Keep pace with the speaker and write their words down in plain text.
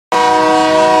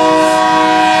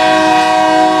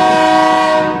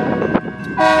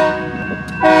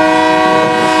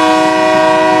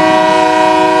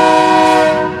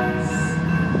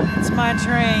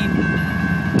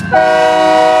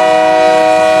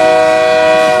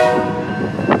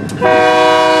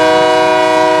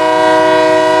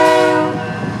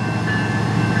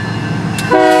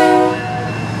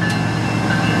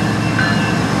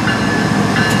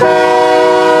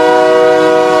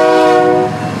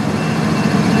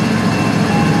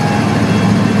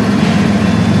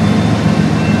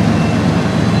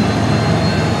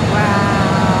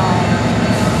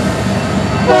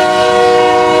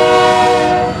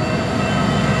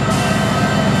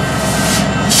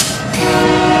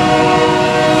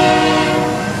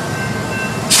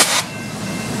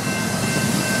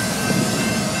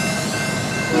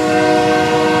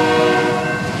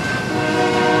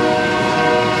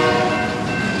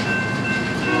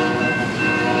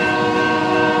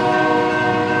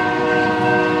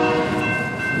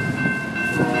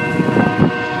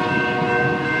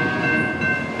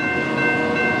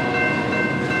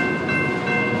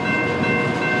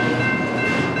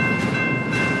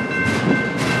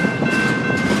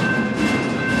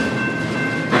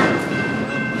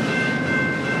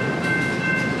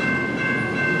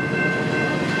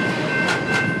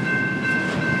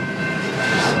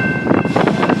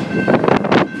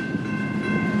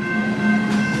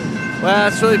Wow,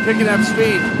 it's really picking up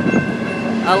speed.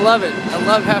 I love it. I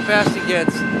love how fast it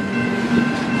gets.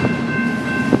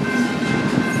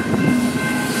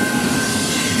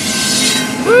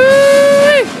 Woo!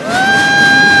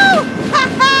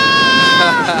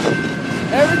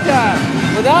 Every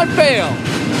time, without fail.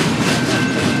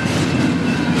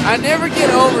 I never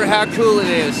get over how cool it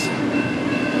is.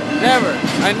 Never.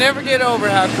 I never get over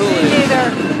how cool it is.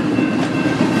 Neither.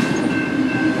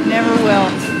 Never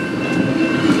will.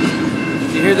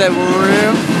 You hear that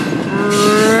room?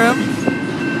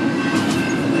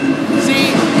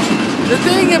 See, the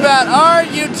thing about our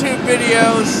YouTube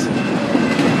videos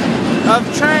of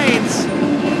trains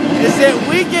is that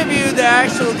we give you the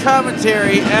actual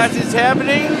commentary as it's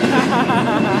happening,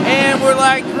 and we're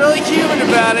like really human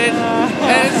about it,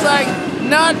 and it's like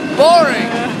not boring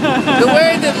the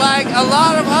way that like a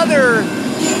lot of other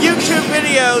YouTube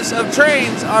videos of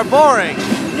trains are boring.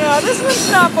 No, this one's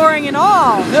not boring at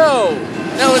all. No,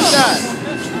 it's not.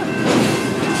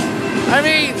 I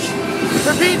mean,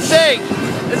 for Pete's sake,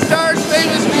 it stars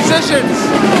famous musicians.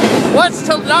 What's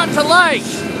to not to like?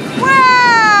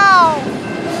 Wow!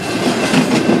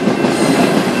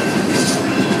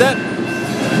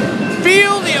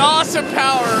 Feel the awesome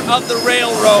power of the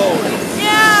railroad.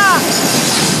 Yeah!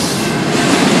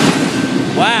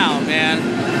 Wow, man.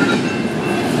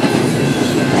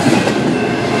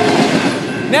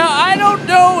 Now, I don't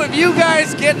know if you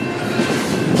guys get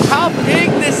how big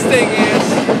this thing is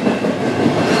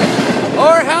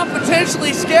or how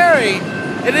potentially scary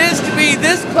it is to be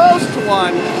this close to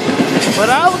one, but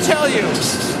I will tell you.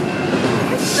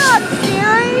 It's not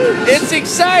scary. It's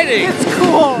exciting. It's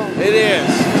cool. It is.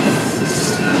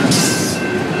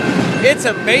 It's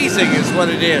amazing is what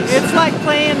it is. It's like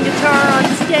playing guitar on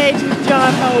stage with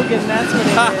John Hogan. That's what it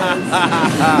is.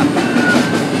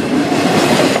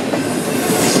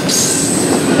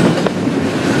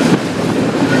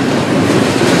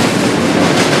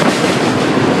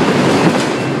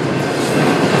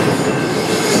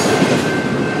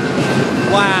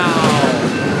 Wow.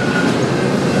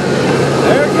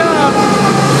 There it comes.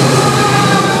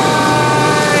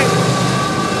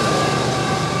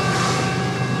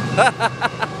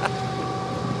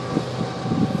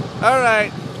 All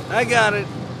right, I got it.